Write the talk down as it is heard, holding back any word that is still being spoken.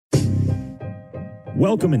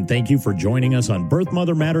Welcome and thank you for joining us on Birth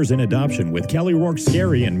Mother Matters in Adoption with Kelly Rourke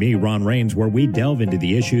Scary and me, Ron Rains, where we delve into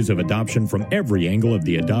the issues of adoption from every angle of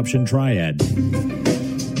the adoption triad.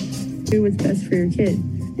 Do what's best for your kid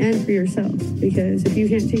and for yourself, because if you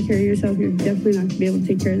can't take care of yourself, you're definitely not going to be able to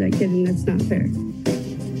take care of that kid, and that's not fair.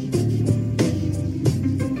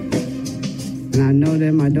 And I know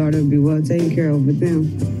that my daughter will be well taken care of with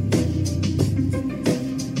them.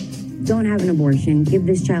 Don't have an abortion. Give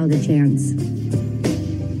this child a chance.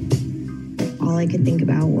 All I could think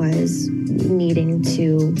about was needing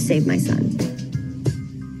to save my son.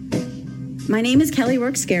 My name is Kelly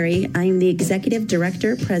Rourke Scary. I am the Executive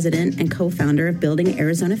Director, President, and co-founder of Building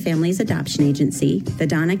Arizona Families Adoption Agency, the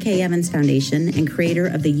Donna K. Evans Foundation, and creator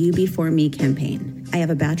of the You Before Me campaign. I have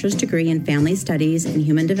a bachelor's degree in family studies and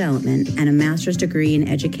human development and a master's degree in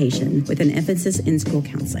education with an emphasis in school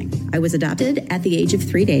counseling. I was adopted at the age of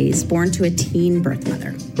 3 days, born to a teen birth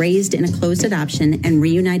mother, raised in a closed adoption, and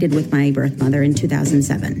reunited with my birth mother in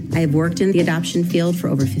 2007. I have worked in the adoption field for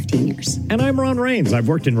over 15 years. And I'm Ron Rains. I've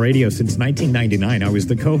worked in radio since 1999. I was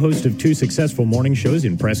the co-host of 2 successful morning shows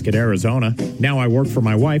in Prescott, Arizona. Now I work for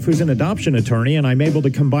my wife, who's an adoption attorney, and I'm able to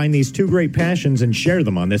combine these two great passions and share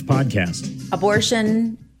them on this podcast.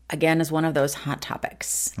 Abortion, again, is one of those hot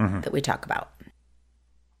topics that we talk about.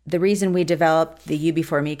 The reason we developed the You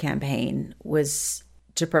Before Me campaign was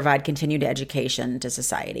to provide continued education to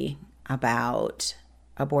society about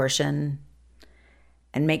abortion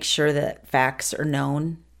and make sure that facts are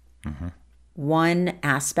known. One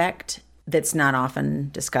aspect that's not often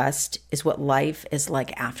discussed is what life is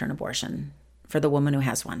like after an abortion for the woman who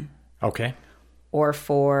has one. Okay. Or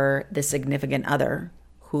for the significant other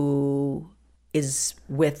who is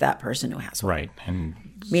with that person who has one. Right. And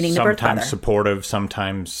meaning the birth father. Sometimes supportive,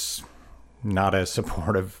 sometimes not as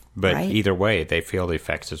supportive, but either way, they feel the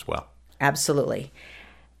effects as well. Absolutely.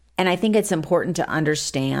 And I think it's important to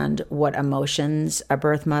understand what emotions a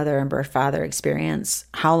birth mother and birth father experience,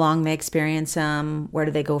 how long they experience them, where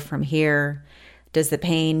do they go from here? Does the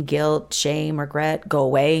pain, guilt, shame, regret go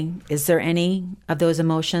away? Is there any of those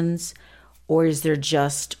emotions? Or is there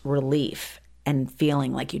just relief and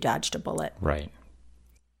feeling like you dodged a bullet? Right.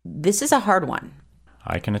 This is a hard one.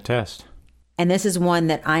 I can attest. And this is one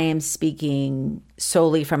that I am speaking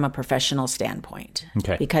solely from a professional standpoint.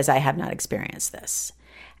 Okay. Because I have not experienced this.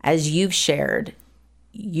 As you've shared,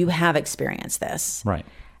 you have experienced this. Right.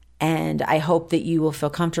 And I hope that you will feel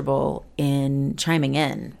comfortable in chiming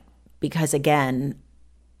in because, again,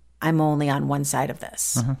 I'm only on one side of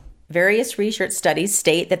this. Various research studies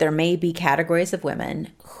state that there may be categories of women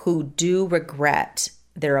who do regret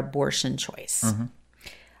their abortion choice.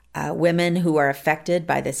 Women who are affected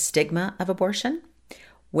by the stigma of abortion,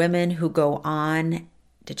 women who go on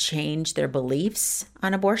to change their beliefs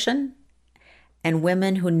on abortion, and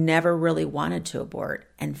women who never really wanted to abort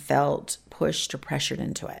and felt pushed or pressured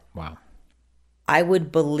into it. Wow. I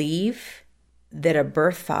would believe that a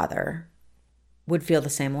birth father would feel the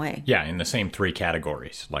same way. Yeah, in the same 3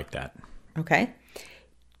 categories like that. Okay.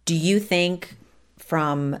 Do you think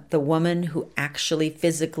from the woman who actually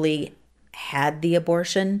physically had the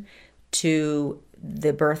abortion to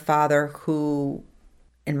the birth father who,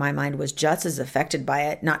 in my mind, was just as affected by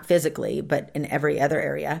it, not physically, but in every other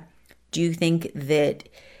area, do you think that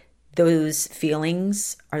those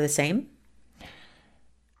feelings are the same?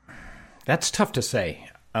 That's tough to say.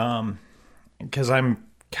 Because I'm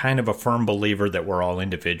kind of a firm believer that we're all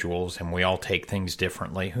individuals and we all take things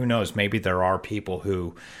differently. Who knows? Maybe there are people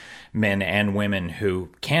who, men and women, who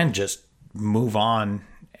can just move on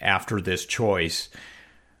after this choice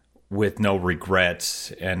with no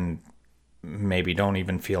regrets and maybe don't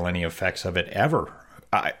even feel any effects of it ever.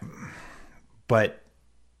 But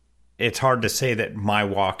it's hard to say that my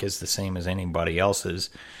walk is the same as anybody else's.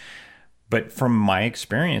 But from my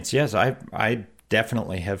experience, yes, I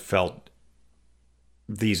definitely have felt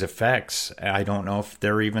these effects. I don't know if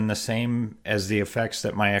they're even the same as the effects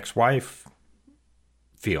that my ex-wife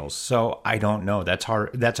feels. So I don't know. That's hard.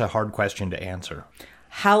 That's a hard question to answer.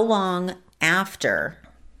 How long after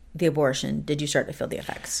the abortion did you start to feel the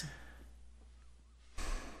effects?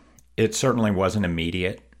 It certainly wasn't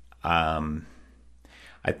immediate.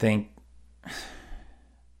 I think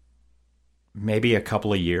maybe a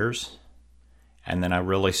couple of years. And then I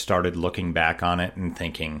really started looking back on it and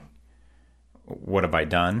thinking, what have I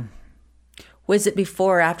done? Was it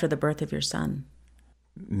before or after the birth of your son?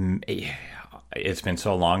 It's been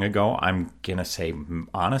so long ago. I'm going to say,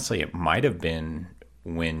 honestly, it might have been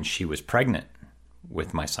when she was pregnant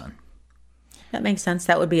with my son. That makes sense.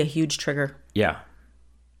 That would be a huge trigger. Yeah.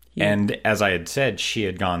 And as I had said, she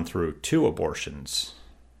had gone through 2 abortions.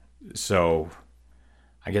 So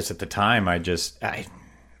I guess at the time I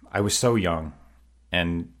was so young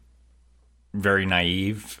and very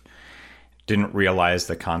naive, didn't realize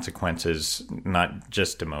the consequences, not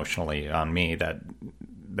just emotionally on me,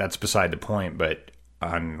 that's beside the point, but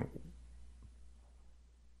on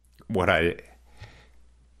what I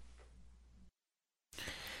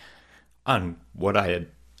had.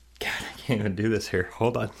 God, I can't even do this here.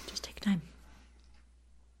 Hold on. Just take time.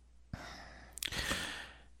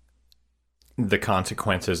 The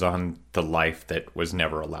consequences on the life that was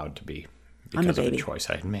never allowed to be because of the choice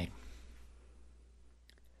I had made.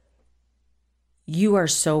 You are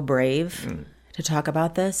so brave to talk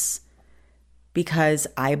about this, because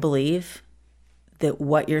I believe that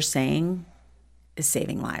what you're saying is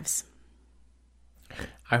saving lives.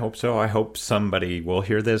 I hope so. I hope somebody will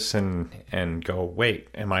hear this and go, wait,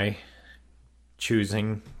 am I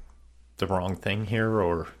choosing the wrong thing here?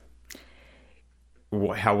 Or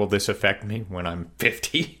how will this affect me when I'm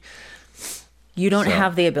 50? You don't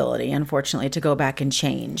have the ability, unfortunately, to go back and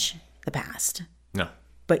change the past. No.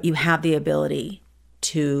 But you have the ability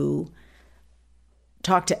to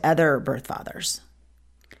talk to other birth fathers,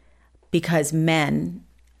 because men,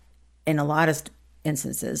 in a lot of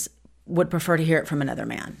instances, would prefer to hear it from another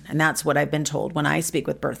man. And that's what I've been told when I speak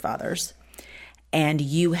with birth fathers. And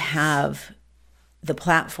you have the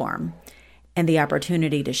platform and the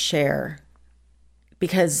opportunity to share,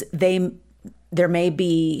 because there may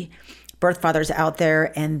be birth fathers out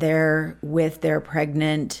there and they're with their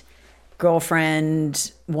pregnant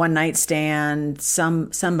girlfriend, one night stand,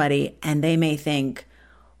 somebody, and they may think,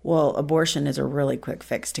 well, abortion is a really quick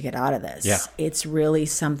fix to get out of this. Yeah. It's really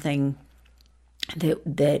something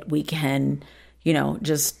that we can,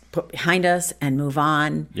 just put behind us and move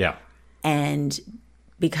on. Yeah. And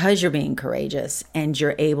because you're being courageous and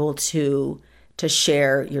you're able to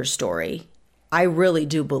share your story, I really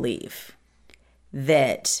do believe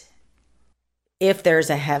that if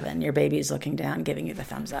there's a heaven, your baby is looking down, giving you the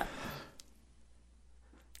thumbs up.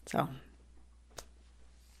 So.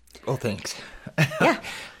 Oh, thanks. Yeah.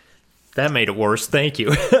 That made it worse. Thank you.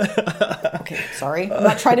 Okay, sorry. I'm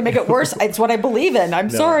not trying to make it worse. It's what I believe in. I'm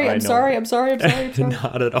sorry. I'm sorry.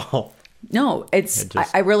 Not at all. No,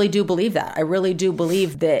 I really do believe that. I really do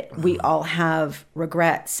believe that we all have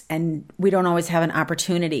regrets, and we don't always have an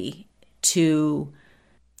opportunity to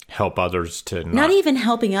help others to not even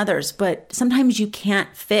helping others, but sometimes you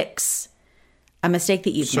can't fix a mistake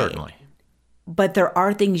that you've made. Certainly. But there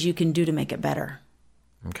are things you can do to make it better.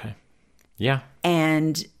 Okay. Yeah.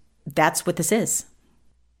 And that's what this is.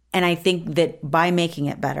 And I think that by making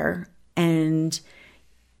it better, and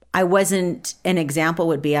an example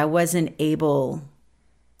would be, I wasn't able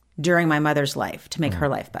during my mother's life to make her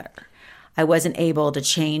life better. I wasn't able to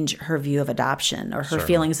change her view of adoption or her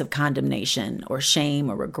feelings of condemnation or shame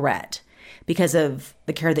or regret because of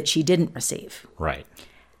the care that she didn't receive. Right.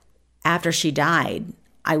 After she died,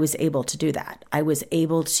 I was able to do that. I was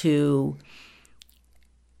able to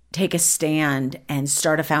take a stand and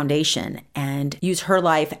start a foundation and use her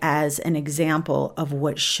life as an example of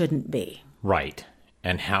what shouldn't be. Right.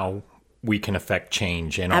 And how we can affect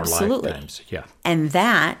change in our lifetimes. Yeah. And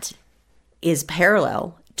that is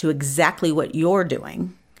parallel to exactly what you're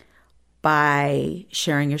doing by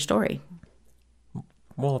sharing your story.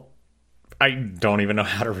 Well, I don't even know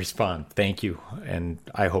how to respond. Thank you. And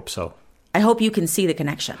I hope so. I hope you can see the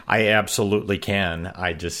connection. I absolutely can.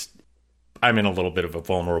 I'm in a little bit of a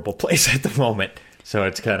vulnerable place at the moment. So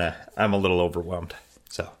it's I'm a little overwhelmed.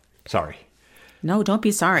 So, sorry. No, don't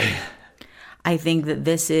be sorry. I think that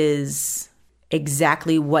this is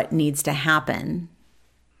exactly what needs to happen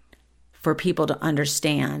for people to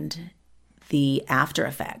understand the after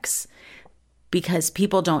effects, because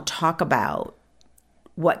people don't talk about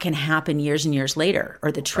what can happen years and years later,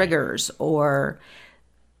 or the triggers, or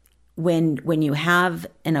when you have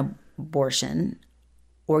an abortion,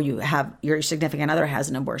 or your significant other has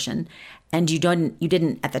an abortion, and you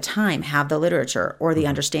didn't at the time have the literature or the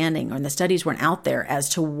understanding, or the studies weren't out there as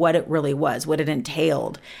to what it really was, what it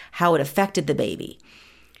entailed, how it affected the baby,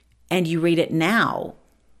 and you read it now,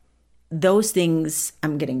 those things,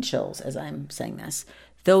 I'm getting chills as I'm saying this,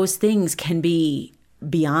 those things can be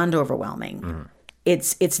beyond overwhelming. Mm-hmm.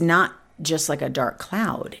 It's not just like a dark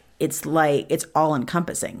cloud. It's like, it's all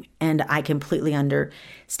encompassing. And I completely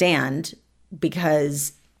understand,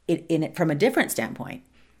 because from a different standpoint,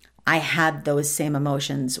 I had those same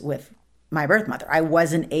emotions with my birth mother. I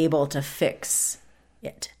wasn't able to fix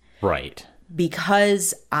it. Right.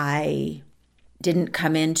 Because I didn't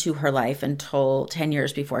come into her life until 10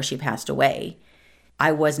 years before she passed away,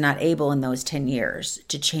 I was not able in those 10 years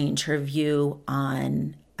to change her view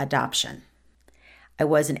on adoption. I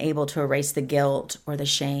wasn't able to erase the guilt or the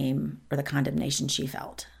shame or the condemnation she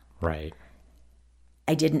felt. Right.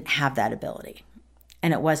 I didn't have that ability.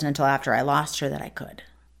 And it wasn't until after I lost her that I could.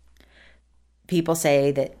 People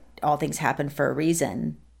say that all things happen for a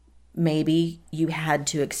reason. Maybe you had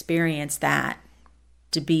to experience that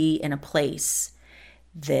to be in a place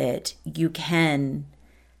that you can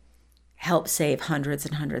help save hundreds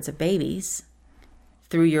and hundreds of babies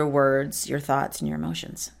through your words, your thoughts, and your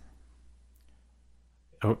emotions.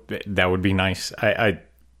 Oh, that would be nice. I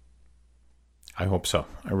hope so.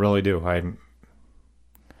 I really do. I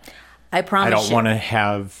promise I don't want to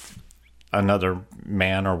have another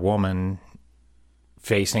man or woman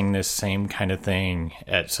facing this same kind of thing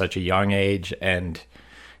at such a young age and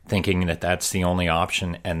thinking that that's the only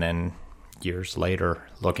option, and then years later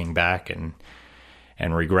looking back and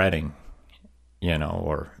regretting,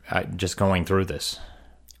 or just going through this.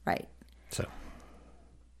 Right. So.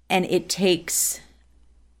 And it takes,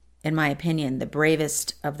 in my opinion, the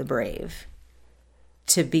bravest of the brave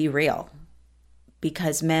to be real,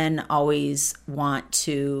 because men always want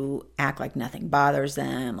to act like nothing bothers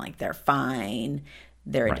them, like they're fine,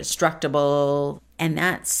 they're indestructible, and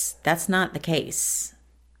that's not the case.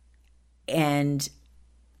 And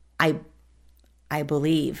I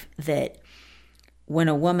believe that when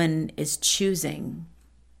a woman is choosing,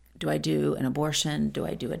 do I do an abortion? Do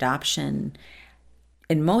I do adoption?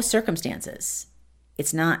 In most circumstances,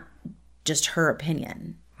 it's not just her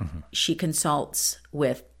opinion. Mm-hmm. She consults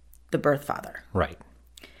with the birth father. Right.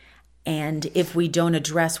 And if we don't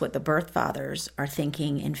address what the birth fathers are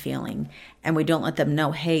thinking and feeling, and we don't let them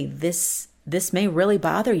know, hey, this may really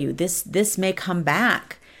bother you. This may come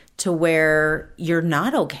back to where you're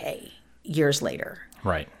not okay years later.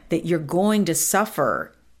 Right. That you're going to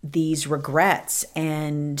suffer these regrets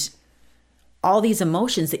and all these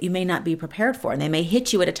emotions that you may not be prepared for. And they may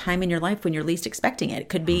hit you at a time in your life when you're least expecting it. It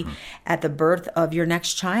could be at the birth of your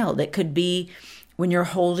next child. It could be when you're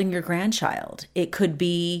holding your grandchild. It could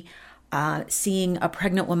be seeing a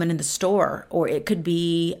pregnant woman in the store, or it could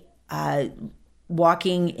be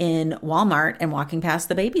walking in Walmart and walking past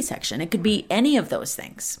the baby section. It could be any of those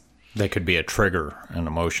things. They could be a trigger and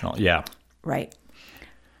emotional. Yeah. Right.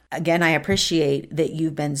 Again, I appreciate that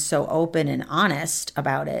you've been so open and honest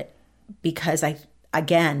about it, because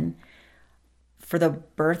for the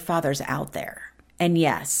birth fathers out there, and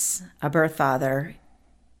yes, a birth father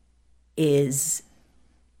is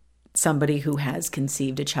somebody who has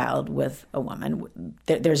conceived a child with a woman.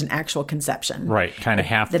 There's an actual conception. Right, kind of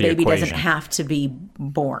half the baby equation. Doesn't have to be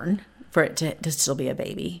born for it to still be a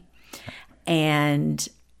baby. And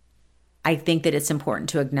I think that it's important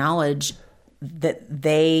to acknowledge that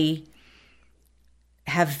they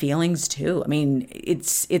have feelings too. I mean,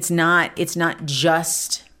 it's not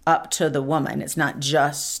just up to the woman. It's not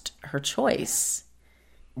just her choice.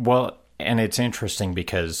 Well, and it's interesting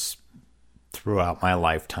because throughout my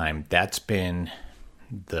lifetime, that's been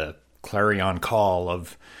the clarion call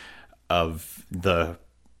of the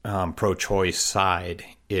pro-choice side,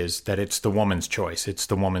 is that it's the woman's choice. It's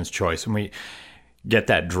the woman's choice. And we get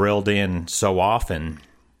that drilled in so often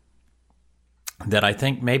that I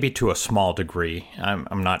think maybe to a small degree,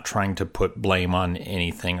 I'm not trying to put blame on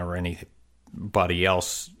anything or anybody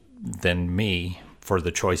else than me for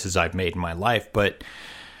the choices I've made in my life, but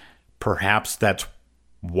perhaps that's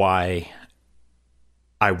why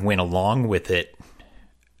I went along with it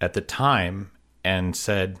at the time and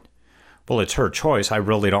said, well, it's her choice. I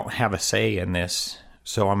really don't have a say in this,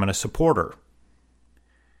 so I'm going to support her.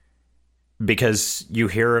 Because you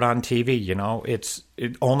hear it on TV,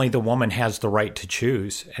 only the woman has the right to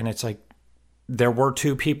choose. And it's like, there were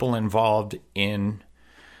two people involved in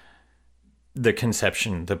the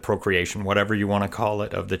conception, the procreation, whatever you want to call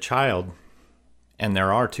it, of the child. And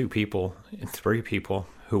there are 2 people, 3 people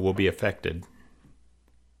who will be affected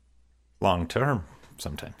long term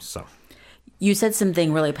sometimes. So you said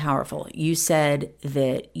something really powerful. You said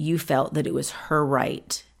that you felt that it was her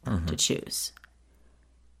right to choose.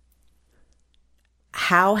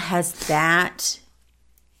 How has that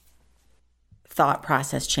thought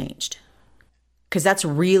process changed? Because that's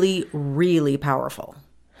really, really powerful.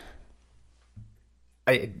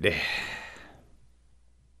 I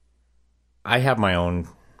have my own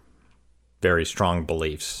very strong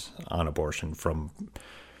beliefs on abortion from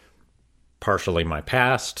partially my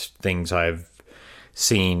past, things I've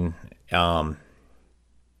seen, and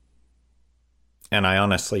I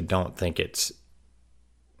honestly don't think it's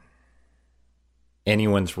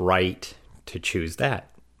anyone's right to choose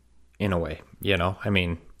that, in a way. I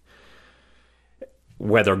mean,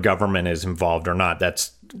 whether government is involved or not,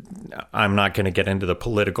 I'm not going to get into the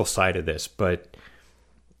political side of this, but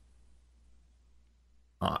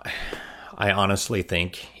I honestly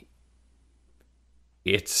think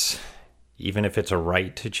even if it's a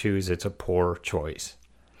right to choose, it's a poor choice.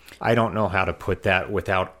 I don't know how to put that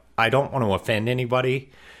I don't want to offend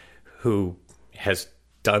anybody who has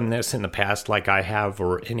done this in the past like I have,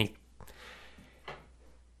 or any.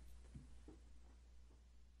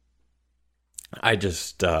 I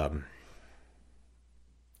just, I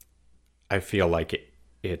feel like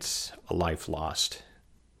it's a life lost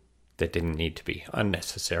that didn't need to be,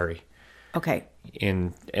 unnecessary. Okay.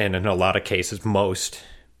 And in a lot of cases, most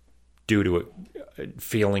due to a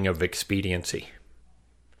feeling of expediency.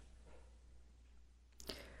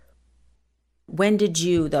 When did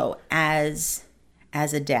you, though, as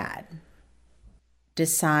a dad,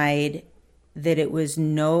 decide that it was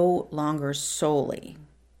no longer solely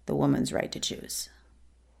the woman's right to choose?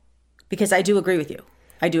 Because I do agree with you.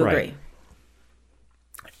 I do agree.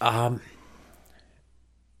 I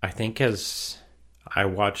think as I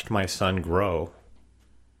watched my son grow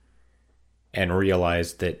and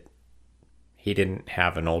realized that he didn't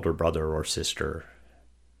have an older brother or sister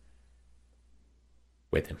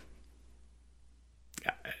with him.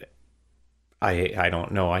 I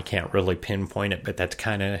don't know. I can't really pinpoint it, but that's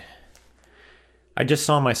kind of... I just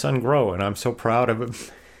saw my son grow, and I'm so proud of him.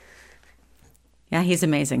 Yeah, he's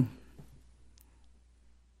amazing.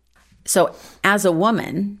 So, as a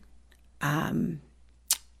woman, I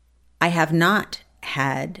have not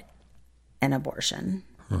had an abortion.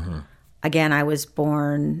 Mm-hmm. Again, I was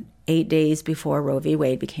born 8 days before Roe v.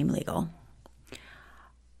 Wade became legal.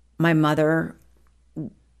 My mother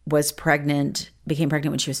became pregnant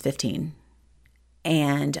when she was 15.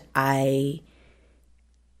 And I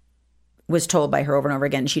was told by her over and over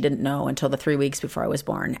again she didn't know until the 3 weeks before I was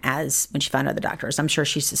born, as when she found out the doctors. I'm sure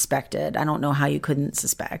she suspected. I don't know how you couldn't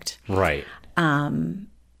suspect. Right.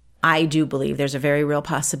 I do believe there's a very real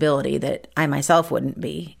possibility that I myself wouldn't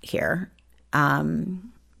be here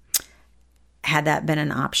had that been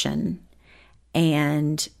an option.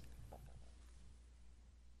 And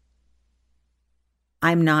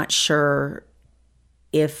I'm not sure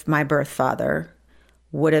if my birth father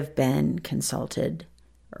would have been consulted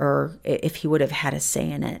or if he would have had a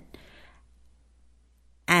say in it.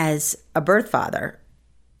 As a birth father,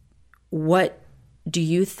 what do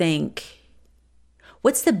you think,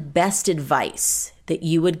 what's the best advice that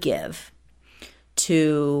you would give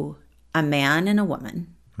to a man and a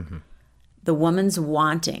woman? Mm-hmm. The woman's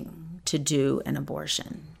wanting to do an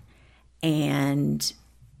abortion, and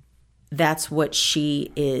that's what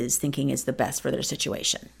she is thinking is the best for their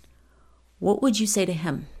situation. What would you say to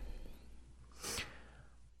him?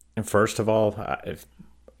 And first of all,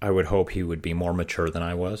 I would hope he would be more mature than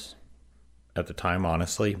I was at the time,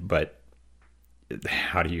 honestly. But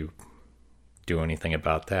how do you do anything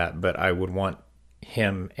about that? But I would want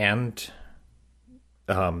him and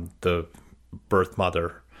the birth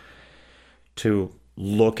mother to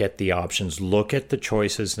look at the options, look at the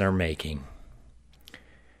choices they're making,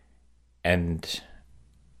 and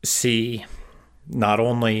see not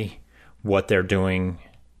only what they're doing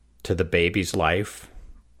to the baby's life,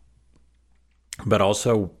 but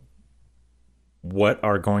also what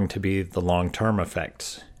are going to be the long-term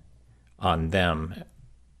effects on them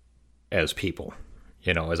as people,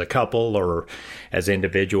 as a couple or as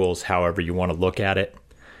individuals, however you want to look at it.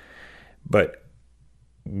 But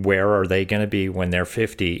where are they going to be when they're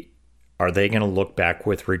 50? Are they going to look back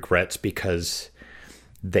with regrets because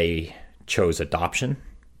they chose adoption,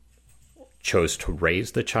 chose to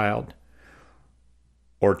raise the child,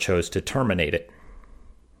 or chose to terminate it?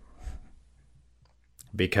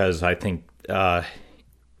 Because I think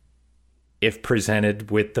if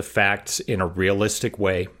presented with the facts in a realistic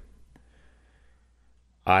way,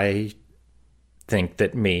 I think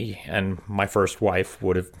that me and my first wife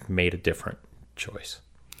would have made a different choice.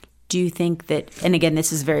 Do you think that, and again,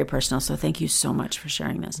 this is very personal, so thank you so much for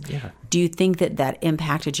sharing this. Yeah. Do you think that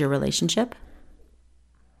impacted your relationship?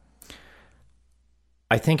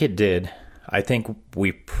 I think it did. I think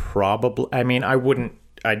we probably,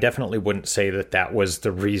 I definitely wouldn't say that was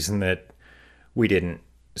the reason that we didn't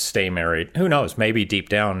stay married. Who knows? Maybe deep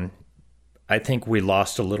down, I think we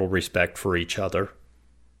lost a little respect for each other.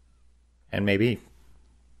 And maybe,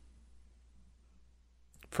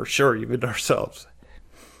 for sure, even ourselves.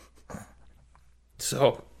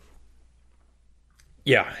 So,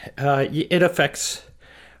 yeah, it affects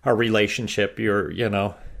our relationship.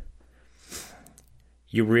 You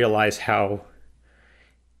realize how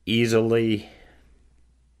easily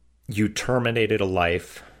you terminated a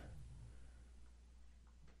life,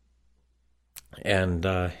 and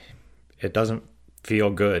it doesn't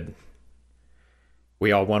feel good.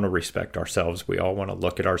 We all want to respect ourselves. We all want to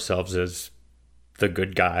look at ourselves as the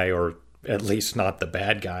good guy, or at least not the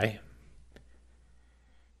bad guy.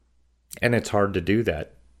 And it's hard to do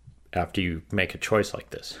that after you make a choice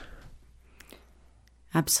like this.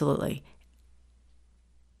 Absolutely.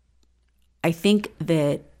 I think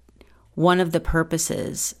that one of the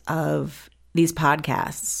purposes of these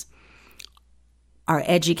podcasts are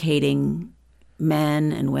educating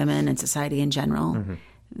men and women and society in general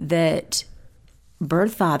that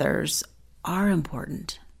birth fathers are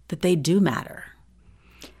important, that they do matter.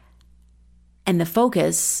 And the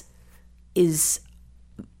focus is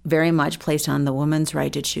very much placed on the woman's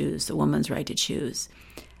right to choose, the woman's right to choose.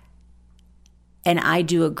 And I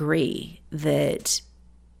do agree that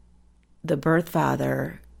the birth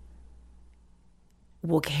father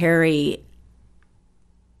will carry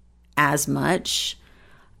as much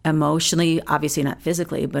emotionally, obviously not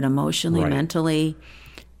physically, but emotionally, mentally,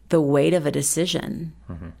 the weight of a decision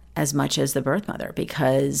as much as the birth mother,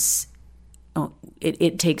 because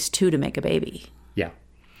it takes two to make a baby. Yeah.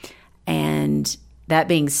 And that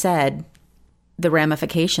being said, the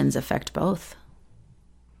ramifications affect both.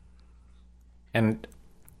 And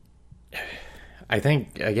I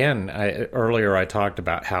think, again, earlier I talked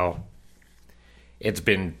about how it's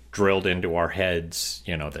been drilled into our heads,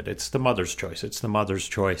 that it's the mother's choice. It's the mother's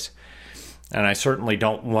choice. And I certainly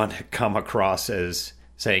don't want to come across as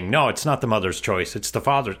saying, no, it's not the mother's choice. It's the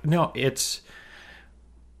father's. No, it's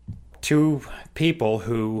two people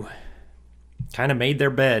who kind of made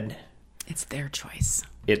their bed. It's their choice.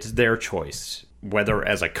 It's their choice, whether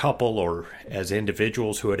as a couple or as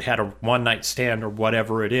individuals who had a one-night stand or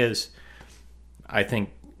whatever it is. I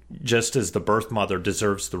think just as the birth mother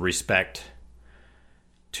deserves the respect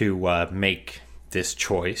to make this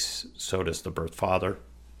choice, so does the birth father.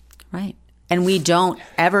 Right. And we don't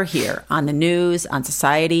ever hear on the news, on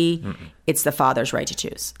society, it's the father's right to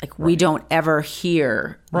choose. We don't ever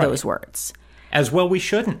hear those words. As well, we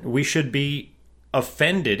shouldn't. We should be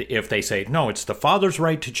offended if they say, no, it's the father's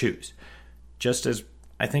right to choose. Just as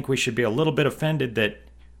I think we should be a little bit offended that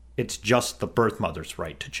it's just the birth mother's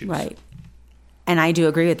right to choose. Right. And I do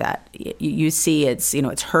agree with that. You see it's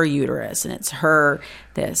her uterus and it's her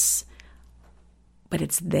this, but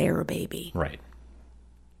it's their baby. Right.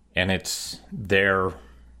 And it's their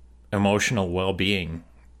emotional well-being,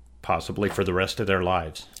 possibly for the rest of their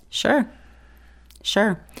lives. Sure.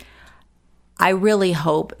 I really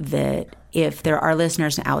hope that if there are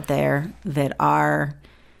listeners out there that are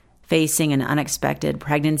facing an unexpected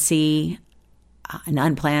pregnancy, an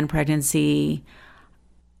unplanned pregnancy,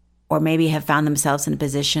 or maybe have found themselves in a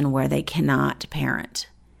position where they cannot parent,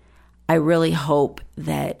 I really hope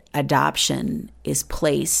that adoption is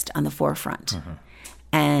placed on the forefront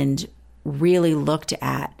and really looked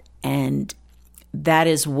at. And that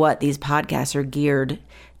is what these podcasts are geared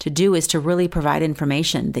to do, is to really provide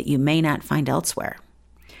information that you may not find elsewhere.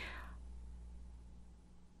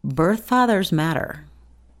 Birth fathers matter.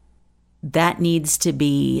 That needs to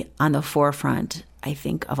be on the forefront, I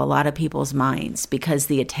think, of a lot of people's minds, because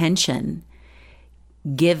the attention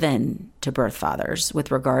given to birth fathers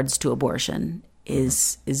with regards to abortion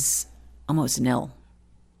is almost nil.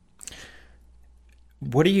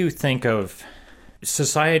 What do you think of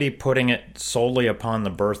society putting it solely upon the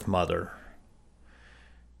birth mother?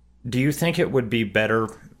 Do you think it would be better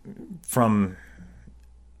from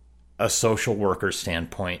a social worker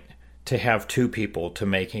standpoint to have two people to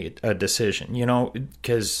make a decision?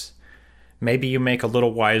 Because maybe you make a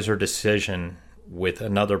little wiser decision with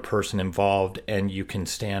another person involved and you can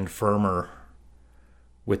stand firmer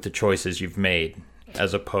with the choices you've made,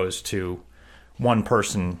 as opposed to one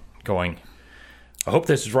person going, I hope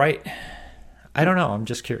this is right. I don't know. I'm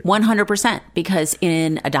just curious. 100%. Because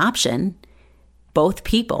in adoption, both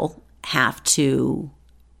people have to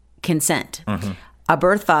consent. A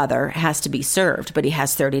birth father has to be served, but he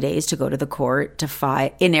has 30 days to go to the court to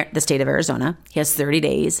file, in the state of Arizona, he has 30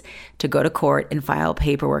 days to go to court and file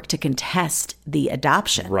paperwork to contest the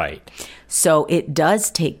adoption. Right. So it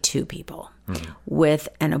does take two people. With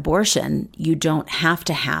an abortion, you don't have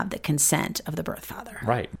to have the consent of the birth father.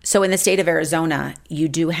 Right. So in the state of Arizona, you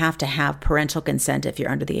do have to have parental consent if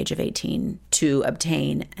you're under the age of 18 to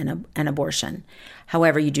obtain an abortion.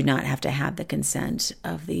 However, you do not have to have the consent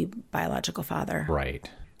of the biological father. Right.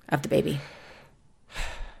 Of the baby.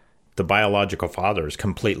 The biological father is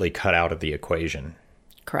completely cut out of the equation.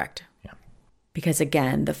 Correct. Yeah. Because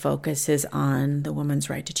again, the focus is on the woman's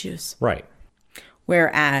right to choose. Right.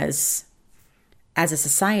 Whereas, as a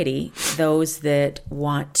society, those that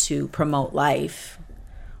want to promote life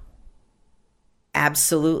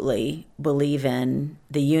absolutely believe in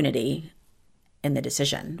the unity in the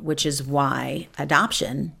decision, which is why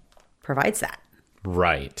adoption provides that.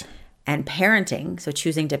 Right. And parenting, so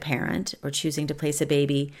choosing to parent or choosing to place a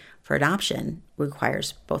baby for adoption,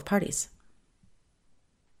 requires both parties.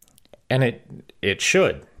 And it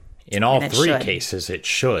should. In all three cases, it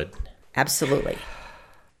should. Absolutely.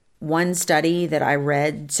 One study that I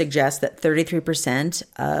read suggests that 33%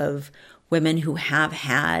 of women who have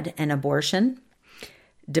had an abortion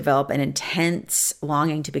develop an intense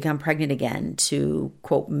longing to become pregnant again to,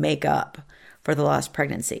 quote, make up for the lost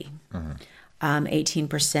pregnancy.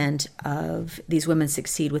 18% of these women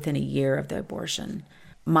succeed within a year of the abortion.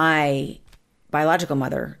 My biological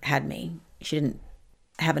mother had me. She didn't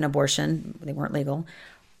have an abortion. They weren't legal.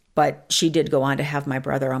 But she did go on to have my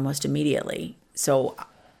brother almost immediately. So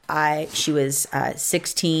she was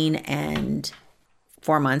 16 and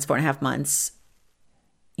 4.5 months,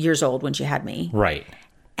 years old when she had me. Right.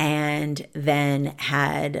 And then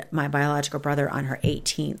had my biological brother on her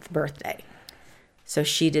 18th birthday. So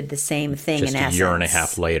she did the same thing just in essence. Just a year and a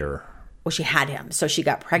half later. Well, she had him. So she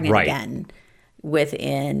got pregnant again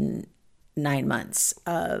within 9 months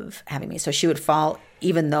of having me. So she would fall,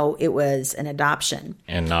 even though it was an adoption.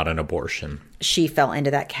 And not an abortion. She fell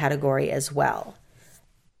into that category as well.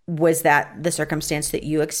 Was that the circumstance that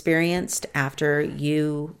you experienced after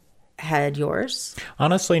you had yours?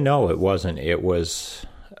 Honestly, no, it wasn't. It was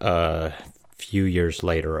a few years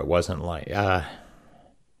later. It wasn't like...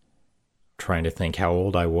 trying to think how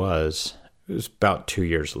old I was. It was about 2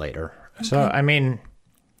 years later. Okay. So, I mean,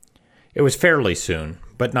 it was fairly soon,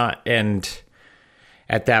 but not... And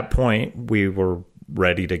at that point, we were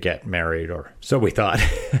ready to get married, or so we thought,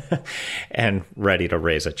 and ready to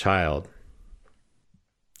raise a child.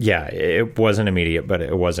 Yeah, it wasn't immediate, but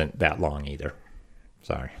it wasn't that long either.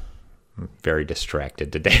 Sorry. I'm very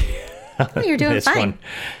distracted today. Oh, you're doing fine.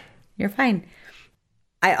 You're fine.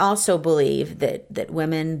 I also believe that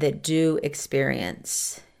women that do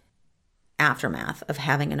experience aftermath of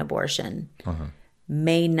having an abortion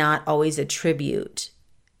may not always attribute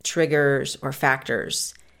triggers or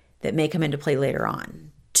factors that may come into play later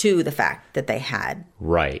on to the fact that they had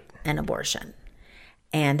an abortion.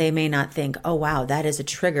 And they may not think, oh, wow, that is a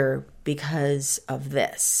trigger because of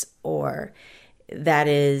this, or that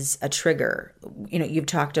is a trigger. You know, you've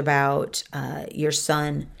talked about your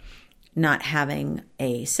son not having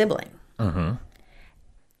a sibling.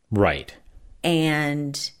 Right.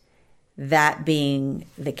 And that being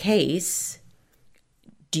the case,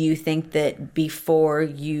 do you think that before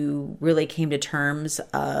you really came to terms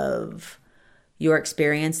of your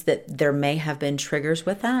experience that there may have been triggers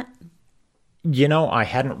with that? You know, I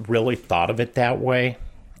hadn't really thought of it that way.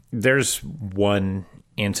 There's one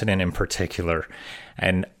incident in particular,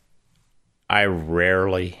 and I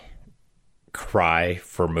rarely cry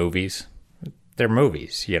for movies. They're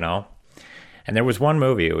movies, you know? And there was one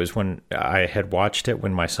movie, it was when I had watched it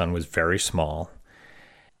when my son was very small.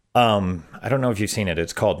 I don't know if you've seen it.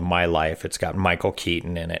 It's called My Life. It's got Michael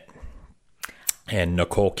Keaton in it. And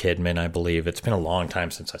Nicole Kidman, I believe. It's been a long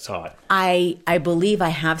time since I saw it. I believe I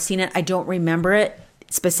have seen it. I don't remember it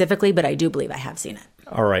specifically, but I do believe I have seen it.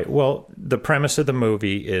 All right. Well, the premise of the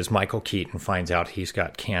movie is Michael Keaton finds out he's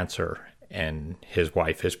got cancer and his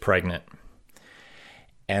wife is pregnant.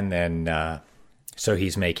 And then, so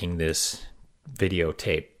he's making this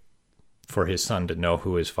videotape for his son to know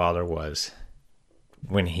who his father was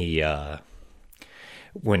when he's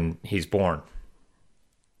born.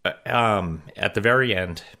 At the very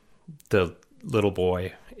end, the little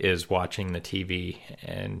boy is watching the TV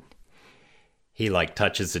and he like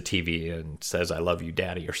touches the TV and says, "I love you,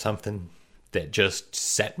 Daddy," or something that just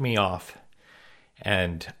set me off.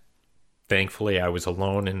 And thankfully I was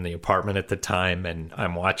alone in the apartment at the time and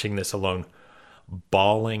I'm watching this alone,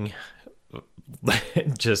 bawling,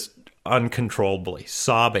 just uncontrollably,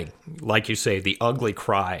 sobbing, like you say, the ugly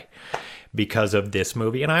cry because of this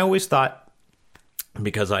movie. And I always thought,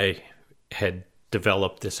 because I had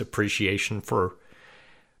developed this appreciation for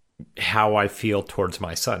how I feel towards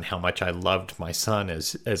my son, how much I loved my son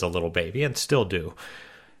as a little baby and still do.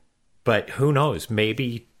 But who knows,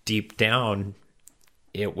 maybe deep down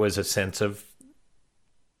it was a sense of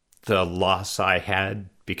the loss I had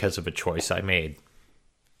because of a choice I made.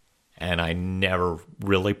 And I never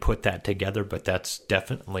really put that together, but that's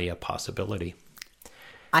definitely a possibility.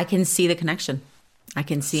 I can see the connection. I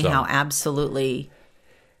can see how absolutely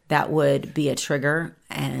that would be a trigger.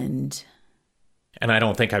 And I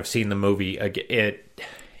don't think I've seen the movie.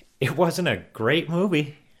 It wasn't a great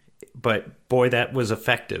movie, but boy, that was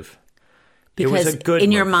effective. Because it was a good in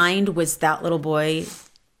movie. Your mind, was that little boy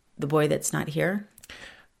the boy that's not here?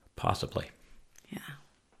 Possibly. Yeah.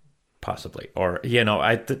 Possibly. Or,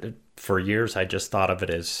 for years I just thought of it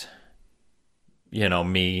as,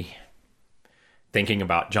 me thinking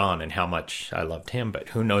about John and how much I loved him, but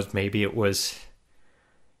who knows, maybe it was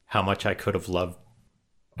how much I could have loved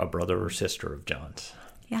a brother or sister of John's.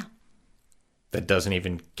 Yeah. That doesn't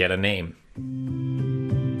even get a name.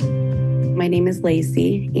 My name is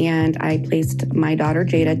Lacey, and I placed my daughter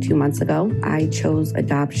Jada 2 months ago. I chose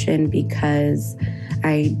adoption because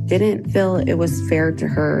I didn't feel it was fair to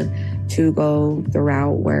her to go the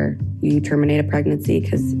route where you terminate a pregnancy,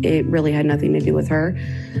 because it really had nothing to do with her.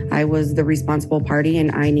 I was the responsible party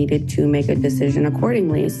and I needed to make a decision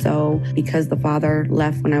accordingly. So because the father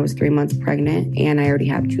left when I was 3 months pregnant and I already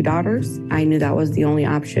have 2 daughters, I knew that was the only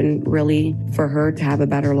option really for her to have a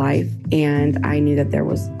better life. And I knew that there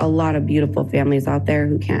was a lot of beautiful families out there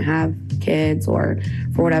who can't have kids, or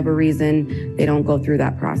for whatever reason, they don't go through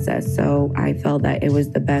that process. So I felt that it was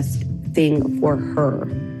the best thing for her,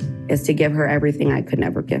 is to give her everything I could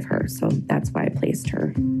never give her. So that's why I placed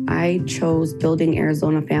her. I chose Building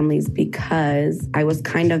Arizona Families because I was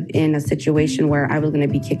kind of in a situation where I was going to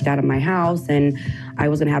be kicked out of my house and I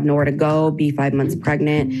was going to have nowhere to go, be 5 months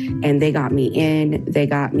pregnant. And they got me in, they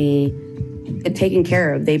got me taken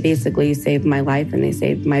care of. They basically saved my life and they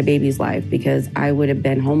saved my baby's life, because I would have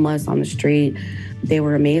been homeless on the street. They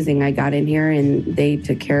were amazing. I got in here and they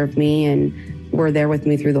took care of me and were there with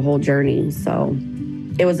me through the whole journey. So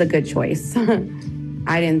it was a good choice.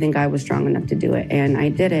 I didn't think I was strong enough to do it, and I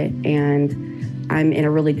did it. And I'm in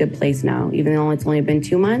a really good place now. Even though it's only been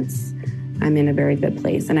 2 months, I'm in a very good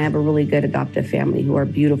place. And I have a really good adoptive family who are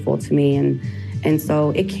beautiful to me. And so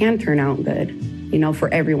it can turn out good, you know,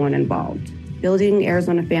 for everyone involved. Building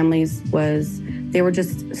Arizona Families they were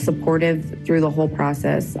just supportive through the whole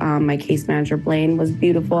process. My case manager, Blaine, was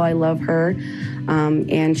beautiful. I love her.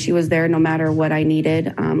 And she was there no matter what I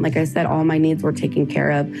needed. Like I said, all my needs were taken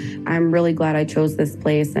care of. I'm really glad I chose this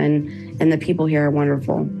place, and the people here are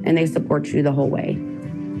wonderful, and they support you the whole way.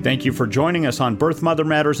 Thank you for joining us on Birth, Mother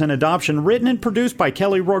Matters, and Adoption, written and produced by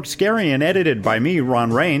Kelly Rourke-Scary and edited by me,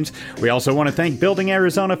 Ron Rains. We also want to thank Building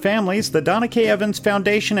Arizona Families, the Donna K. Evans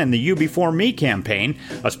Foundation, and the You Before Me campaign.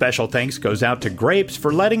 A special thanks goes out to Grapes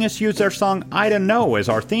for letting us use their song Ida Know as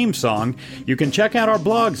our theme song. You can check out our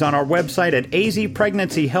blogs on our website at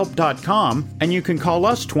azpregnancyhelp.com, and you can call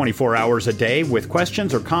us 24 hours a day with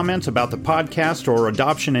questions or comments about the podcast or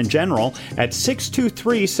adoption in general at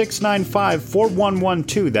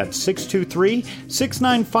 623-695-4112. That's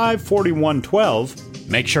 623-695-4112.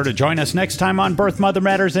 Make sure to join us next time on Birth, Mother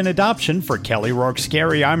Matters, and Adoption. For Kelly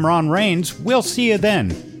Rourke-Scary, I'm Ron Rains. We'll see you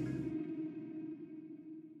then.